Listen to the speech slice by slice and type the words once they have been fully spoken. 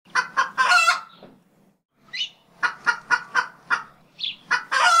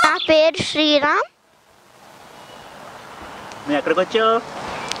పేరు శ్రీరామ్. నువ్వు ఎక్కడికి వచ్చావు?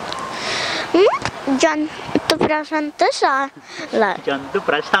 జంతు ప్రశాంతశాల. జంతు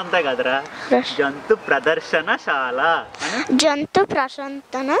ప్రశాంత కదరా, జంతు ప్రదర్శనశాల. జంతు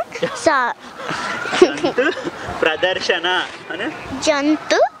ప్రశాంతన జంతు ప్రదర్శన అని.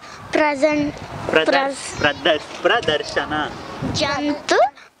 జంతు ప్రదర్శన. జంతు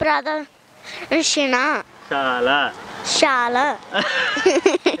ప్రదర్శన శాల.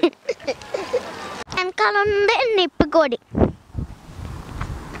 వెనకాల ఉంది నిప్పుకోడి.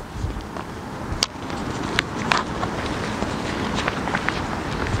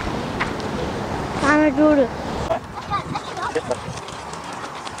 ఆమె చూడు.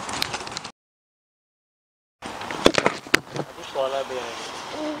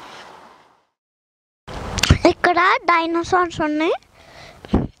 ఇక్కడ డైనోసార్స్ ఉన్నాయి.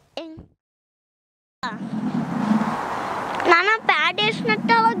 నాన్న ప్యాడ్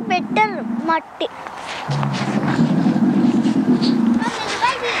వేసినట్టు వాళ్ళకి పెట్టారు మట్టి.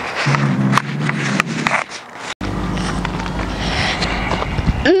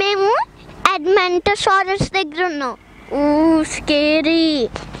 మేము అడ్మెంటోసారస్ దగ్గర ఉన్నాం. స్కేరీ.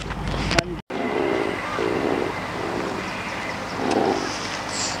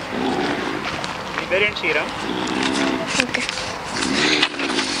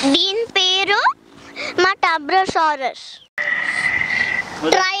 దీని పేరు మటాబ్రోసారస్.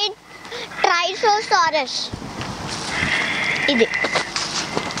 ట్రైసోసారస్. ఇది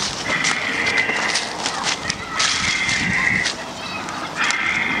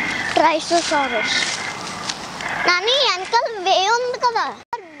ట్రైసోసారస్. కానీ వెనకాల వే ఉంది కదా,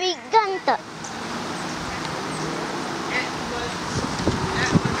 బిగ్ అంత.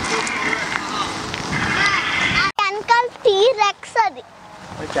 వెనకాల టీరెక్స్. అది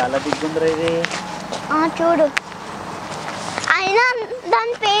చాలా బిగ్ ఉందిరా ఇది. చూడు. అయినా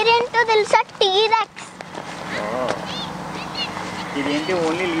దాని పేరేంటో తెలుసా? టీరెక్స్. ఇదేంటి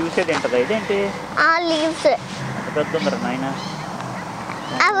ఓన్లీ లీవ్స్ తింటదా? ఇదేంటి లీవ్స్. పెద్ద ఉందరా నాయన.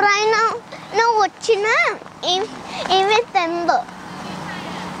 ఎవరైనా నువ్వు వచ్చినా ఇవి తిందో.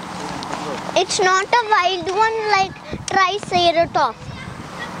 It's not a wild one like ట్రైసెరటాప్స్.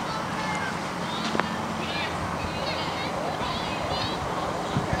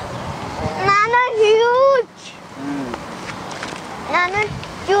 నానా హ్యూజ్. నాన్న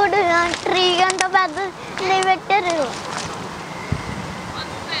చూడు, ట్రీ అంత పెద్ద పెట్టారు.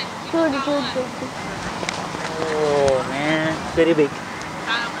 చూడు చూడు చూడు. Very big.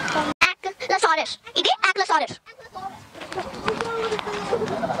 Aclosaurus. ఇది Aclosaurus.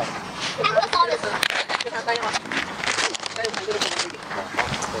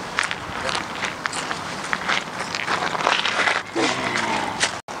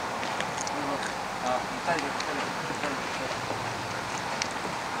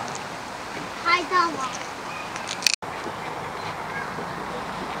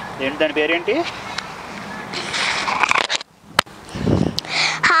 ఏంటి దాని పేరేంటి?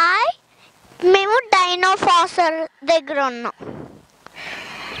 హాయ్, మేము డైనోసార్ దగ్గర ఉన్నాం.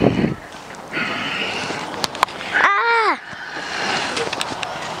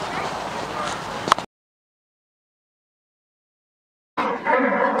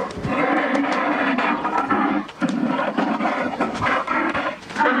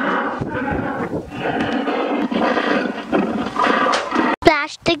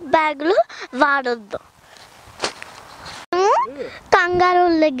 ప్లాస్టిక్ బ్యాగులు వాడొద్దు.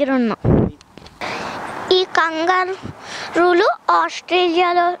 కంగారుల దగ్గర ఉన్నాం. ఈ కంగారులు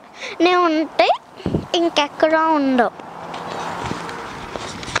ఆస్ట్రేలియాలోనే ఉంటాయి, ఇంకెక్కడా ఉండవు.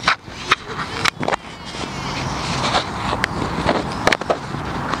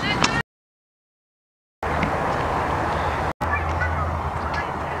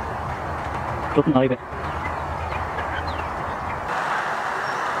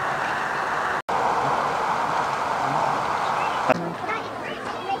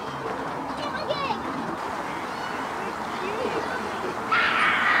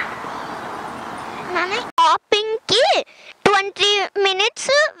 షాపింగ్ కి 20 minutes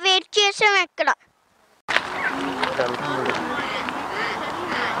వెయిట్ చేసాం. ఎక్కడ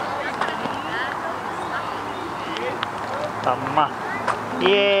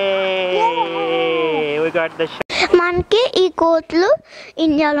మనకి ఈ కోట్లు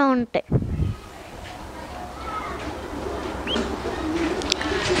ఇండియాలో ఉంటాయి.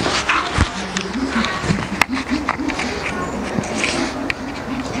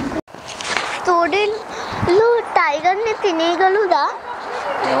 తోడేళ్ళు టైగర్ని తినేయగలదా?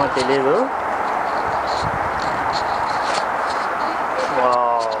 ఏమో తెలీదు.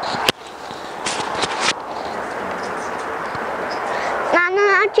 నాన్న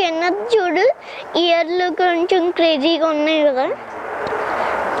చిన్నది చూడు ఇయర్లు కొంచెం క్రేజీగా ఉన్నాయి కదా.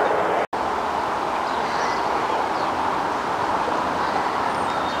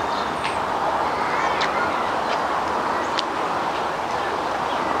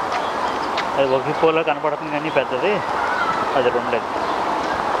 అది ఒగ్గిపోలో కనపడుతుంది కానీ పెద్దది అది రెండేది.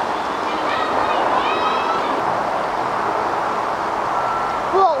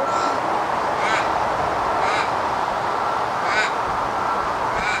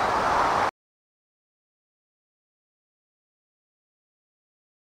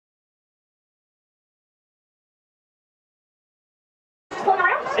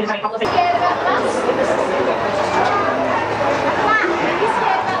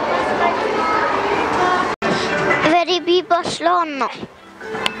 Werribee bus-lo ఉన్నాం.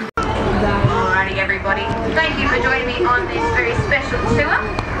 Alrighty everybody, thank you for joining me on this very special tour.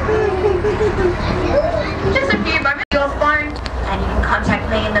 Just a few moments, your phone and you can contact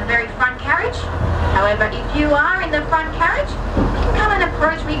me in the very front carriage. However, if you are in the front carriage, you can come and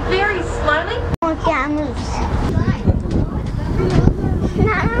approach me very slowly. Camels.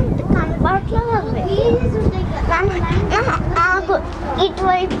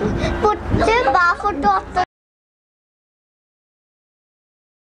 ఇటువైపు పుట్టే బాగా photo వస్తుంది.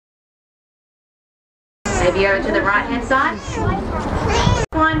 Maybe over to the right hand side.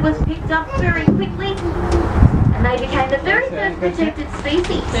 One was picked up very quickly and they became the very first protected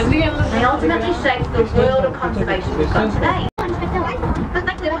species. They ultimately shaped the world of conservation we've got today. But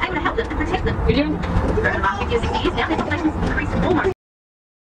thankfully we were able to help them and protect them. For the last 50 or 60 years now, their population's increased almost.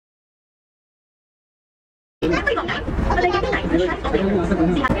 They got names, but they get the names and the shape of them.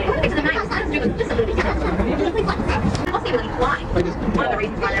 See how it's the names, that's just a little bit different. What's the ability to fly? One of the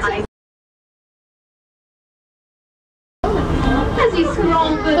reasons why they're as you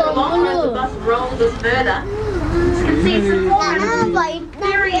scroll further along, as the bus rolls us further, you can see some more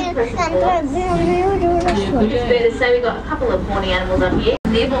very impressive birds. It's fair to say we've got a couple of horny animals up here.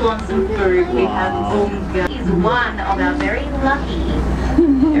 Nibble on some food. We have Bunga. He's one of our very lucky.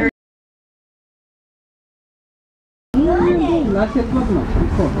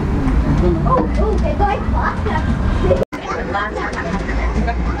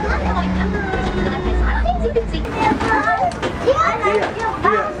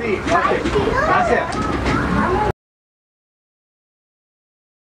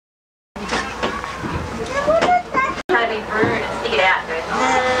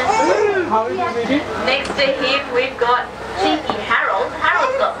 Next to him we've got cheeky Harold.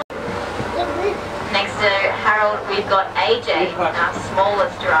 Harold's got. Next to Harold we've got AJ, our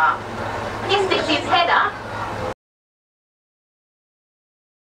smallest giraffe. He sticks his head up.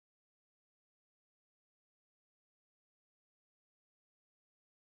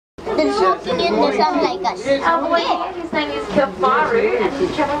 They're walking in the sun like us. Our boy here, his name is Kafaru, and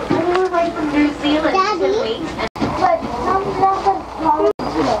he's travelled all the way from New Zealand to meet.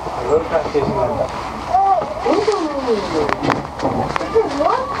 Daddy,